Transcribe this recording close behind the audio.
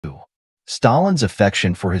Stalin's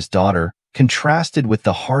affection for his daughter contrasted with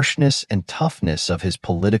the harshness and toughness of his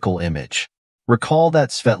political image. Recall that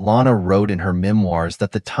Svetlana wrote in her memoirs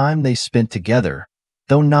that the time they spent together,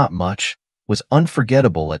 though not much, was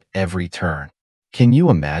unforgettable at every turn. Can you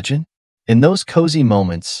imagine? In those cozy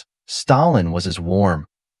moments, Stalin was as warm,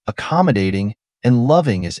 accommodating, and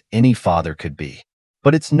loving as any father could be.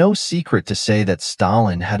 But it's no secret to say that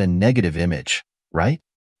Stalin had a negative image, right?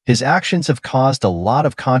 His actions have caused a lot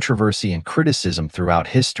of controversy and criticism throughout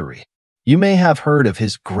history. You may have heard of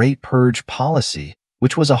his Great Purge policy,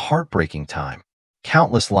 which was a heartbreaking time.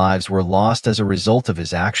 Countless lives were lost as a result of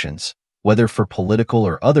his actions, whether for political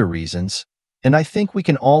or other reasons, and I think we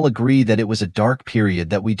can all agree that it was a dark period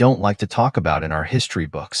that we don't like to talk about in our history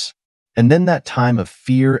books. And then that time of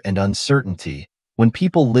fear and uncertainty, when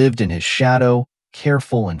people lived in his shadow,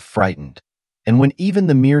 careful and frightened, and when even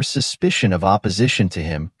the mere suspicion of opposition to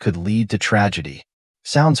him could lead to tragedy.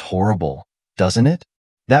 Sounds horrible, doesn't it?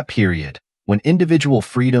 That period, when individual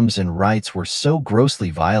freedoms and rights were so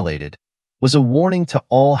grossly violated, was a warning to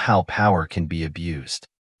all how power can be abused.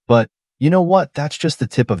 But, you know what, that's just the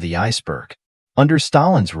tip of the iceberg. Under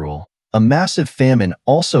Stalin's rule, a massive famine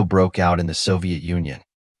also broke out in the Soviet Union.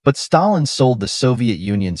 But Stalin sold the Soviet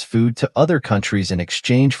Union's food to other countries in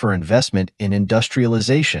exchange for investment in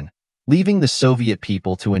industrialization, leaving the Soviet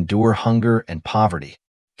people to endure hunger and poverty.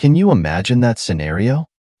 Can you imagine that scenario?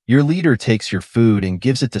 Your leader takes your food and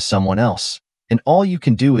gives it to someone else, and all you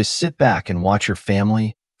can do is sit back and watch your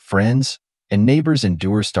family, friends, and neighbors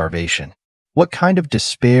endure starvation. What kind of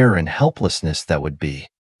despair and helplessness that would be.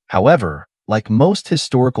 However, like most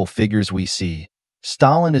historical figures we see,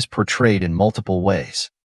 Stalin is portrayed in multiple ways.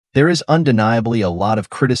 There is undeniably a lot of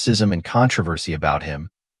criticism and controversy about him,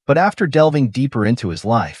 but after delving deeper into his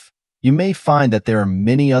life, you may find that there are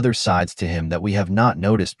many other sides to him that we have not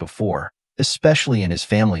noticed before, especially in his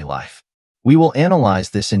family life. We will analyze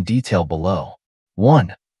this in detail below.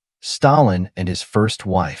 1. Stalin and his first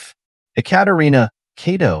wife. Ekaterina,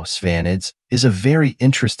 Kato Svanidze, is a very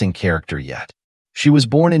interesting character yet. She was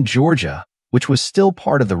born in Georgia, which was still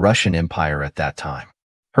part of the Russian Empire at that time.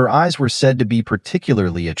 Her eyes were said to be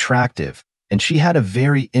particularly attractive, and she had a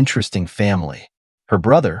very interesting family. Her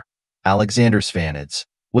brother, Alexander Svanidze,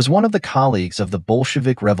 was one of the colleagues of the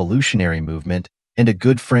Bolshevik revolutionary movement and a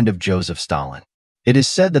good friend of Joseph Stalin. It is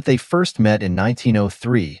said that they first met in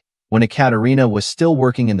 1903, when Ekaterina was still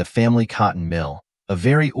working in the family cotton mill, a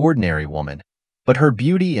very ordinary woman, but her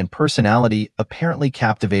beauty and personality apparently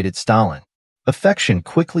captivated Stalin. Affection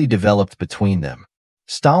quickly developed between them.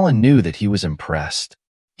 Stalin knew that he was impressed.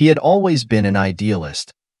 He had always been an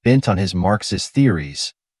idealist, bent on his Marxist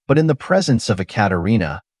theories, but in the presence of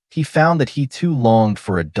Ekaterina, he found that he too longed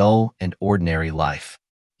for a dull and ordinary life.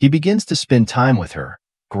 He begins to spend time with her,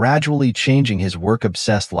 gradually changing his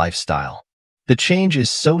work-obsessed lifestyle. The change is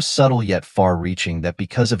so subtle yet far-reaching that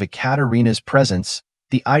because of Ekaterina's presence,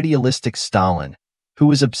 the idealistic Stalin,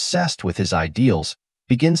 who is obsessed with his ideals,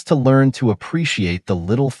 begins to learn to appreciate the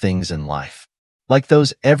little things in life. Like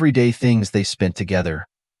those everyday things they spent together,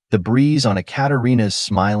 the breeze on Ekaterina's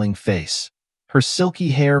smiling face, her silky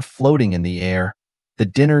hair floating in the air, the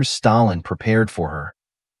dinners Stalin prepared for her,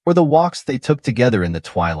 or the walks they took together in the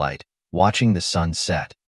twilight, watching the sun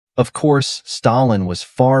set. Of course, Stalin was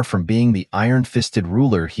far from being the iron-fisted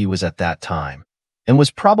ruler he was at that time, and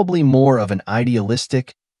was probably more of an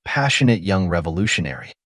idealistic, passionate young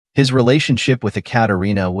revolutionary. His relationship with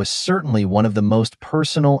Ekaterina was certainly one of the most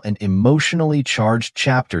personal and emotionally charged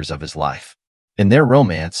chapters of his life. In their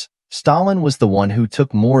romance, Stalin was the one who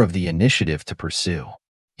took more of the initiative to pursue.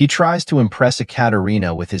 He tries to impress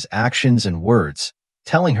Ekaterina with his actions and words,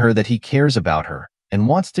 telling her that he cares about her and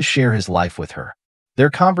wants to share his life with her. Their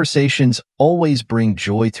conversations always bring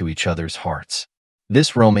joy to each other's hearts.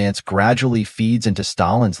 This romance gradually feeds into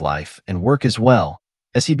Stalin's life and work as well,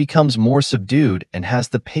 as he becomes more subdued and has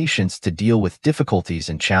the patience to deal with difficulties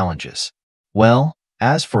and challenges. Well,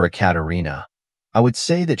 as for Ekaterina, I would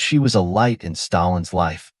say that she was a light in Stalin's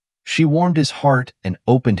life. She warmed his heart and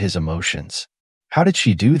opened his emotions. How did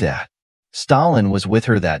she do that? Stalin was with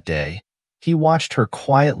her that day. He watched her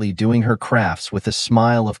quietly doing her crafts with a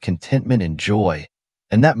smile of contentment and joy,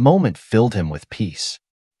 and that moment filled him with peace.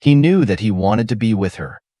 He knew that he wanted to be with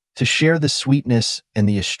her, to share the sweetness and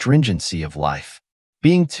the astringency of life.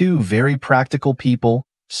 Being two very practical people,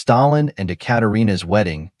 Stalin and Ekaterina's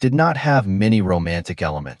wedding did not have many romantic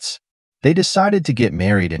elements. They decided to get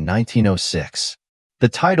married in 1906. The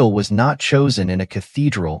title was not chosen in a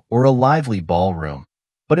cathedral or a lively ballroom,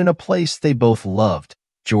 but in a place they both loved,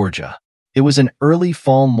 Georgia. It was an early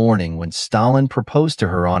fall morning when Stalin proposed to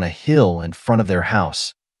her on a hill in front of their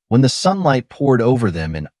house, when the sunlight poured over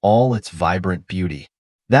them in all its vibrant beauty.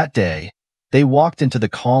 That day, they walked into the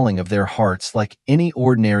calling of their hearts like any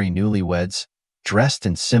ordinary newlyweds, dressed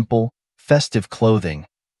in simple, festive clothing,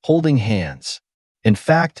 holding hands. In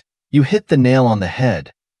fact, you hit the nail on the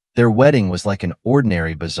head. Their wedding was like an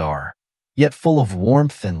ordinary bazaar, yet full of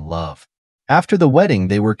warmth and love. After the wedding,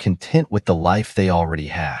 they were content with the life they already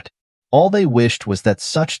had. All they wished was that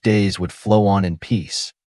such days would flow on in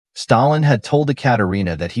peace. Stalin had told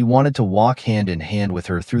Ekaterina that he wanted to walk hand in hand with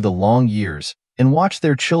her through the long years and watch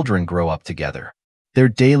their children grow up together. Their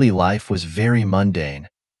daily life was very mundane,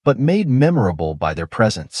 but made memorable by their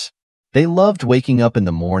presence. They loved waking up in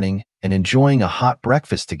the morning and enjoying a hot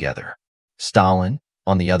breakfast together. Stalin,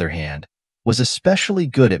 on the other hand, was especially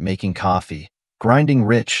good at making coffee, grinding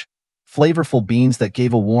rich, flavorful beans that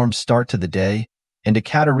gave a warm start to the day, and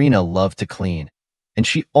Ekaterina loved to clean, and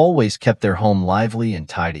she always kept their home lively and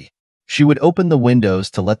tidy. She would open the windows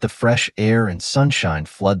to let the fresh air and sunshine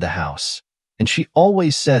flood the house, and she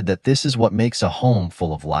always said that this is what makes a home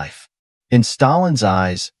full of life. In Stalin's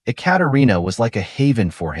eyes, Ekaterina was like a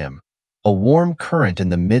haven for him, a warm current in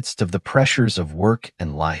the midst of the pressures of work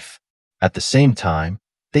and life. At the same time,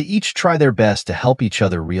 they each try their best to help each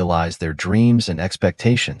other realize their dreams and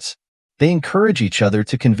expectations. They encourage each other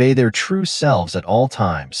to convey their true selves at all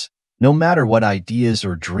times, no matter what ideas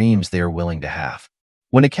or dreams they are willing to have.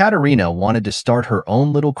 When Ekaterina wanted to start her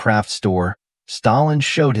own little craft store, Stalin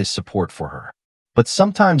showed his support for her. But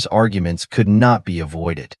sometimes arguments could not be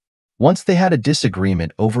avoided. Once they had a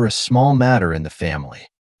disagreement over a small matter in the family.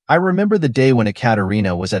 I remember the day when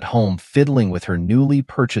Ekaterina was at home fiddling with her newly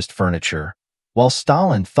purchased furniture, while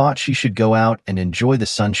Stalin thought she should go out and enjoy the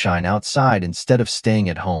sunshine outside instead of staying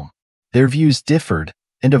at home. Their views differed,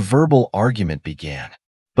 and a verbal argument began.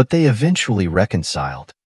 But they eventually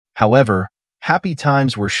reconciled. However, happy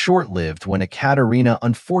times were short-lived when Ekaterina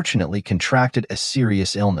unfortunately contracted a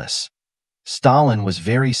serious illness. Stalin was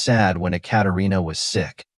very sad when Ekaterina was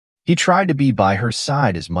sick. He tried to be by her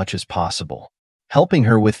side as much as possible, helping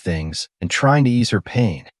her with things and trying to ease her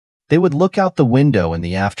pain. They would look out the window in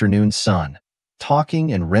the afternoon sun,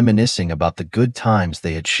 talking and reminiscing about the good times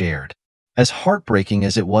they had shared. As heartbreaking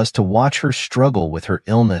as it was to watch her struggle with her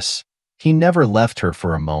illness, he never left her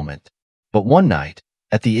for a moment. But one night,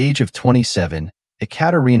 at the age of 27,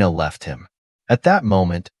 Ekaterina left him. At that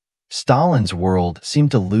moment, Stalin's world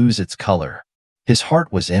seemed to lose its color. His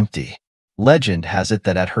heart was empty. Legend has it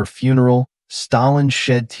that at her funeral, Stalin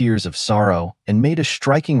shed tears of sorrow and made a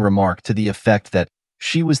striking remark to the effect that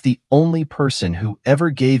she was the only person who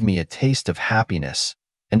ever gave me a taste of happiness,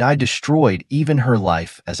 and I destroyed even her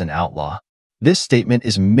life as an outlaw. This statement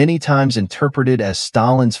is many times interpreted as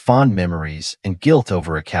Stalin's fond memories and guilt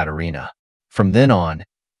over Ekaterina. From then on,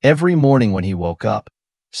 every morning when he woke up,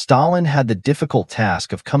 Stalin had the difficult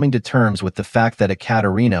task of coming to terms with the fact that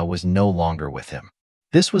Ekaterina was no longer with him.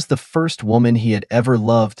 This was the first woman he had ever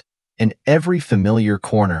loved, and every familiar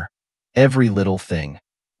corner, every little thing,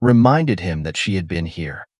 reminded him that she had been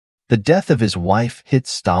here. The death of his wife hit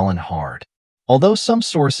Stalin hard. Although some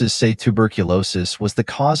sources say tuberculosis was the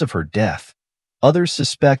cause of her death, others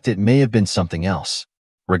suspect it may have been something else.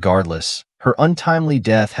 Regardless, her untimely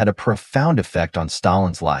death had a profound effect on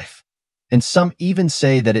Stalin's life, and some even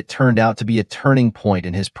say that it turned out to be a turning point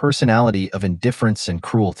in his personality of indifference and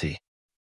cruelty.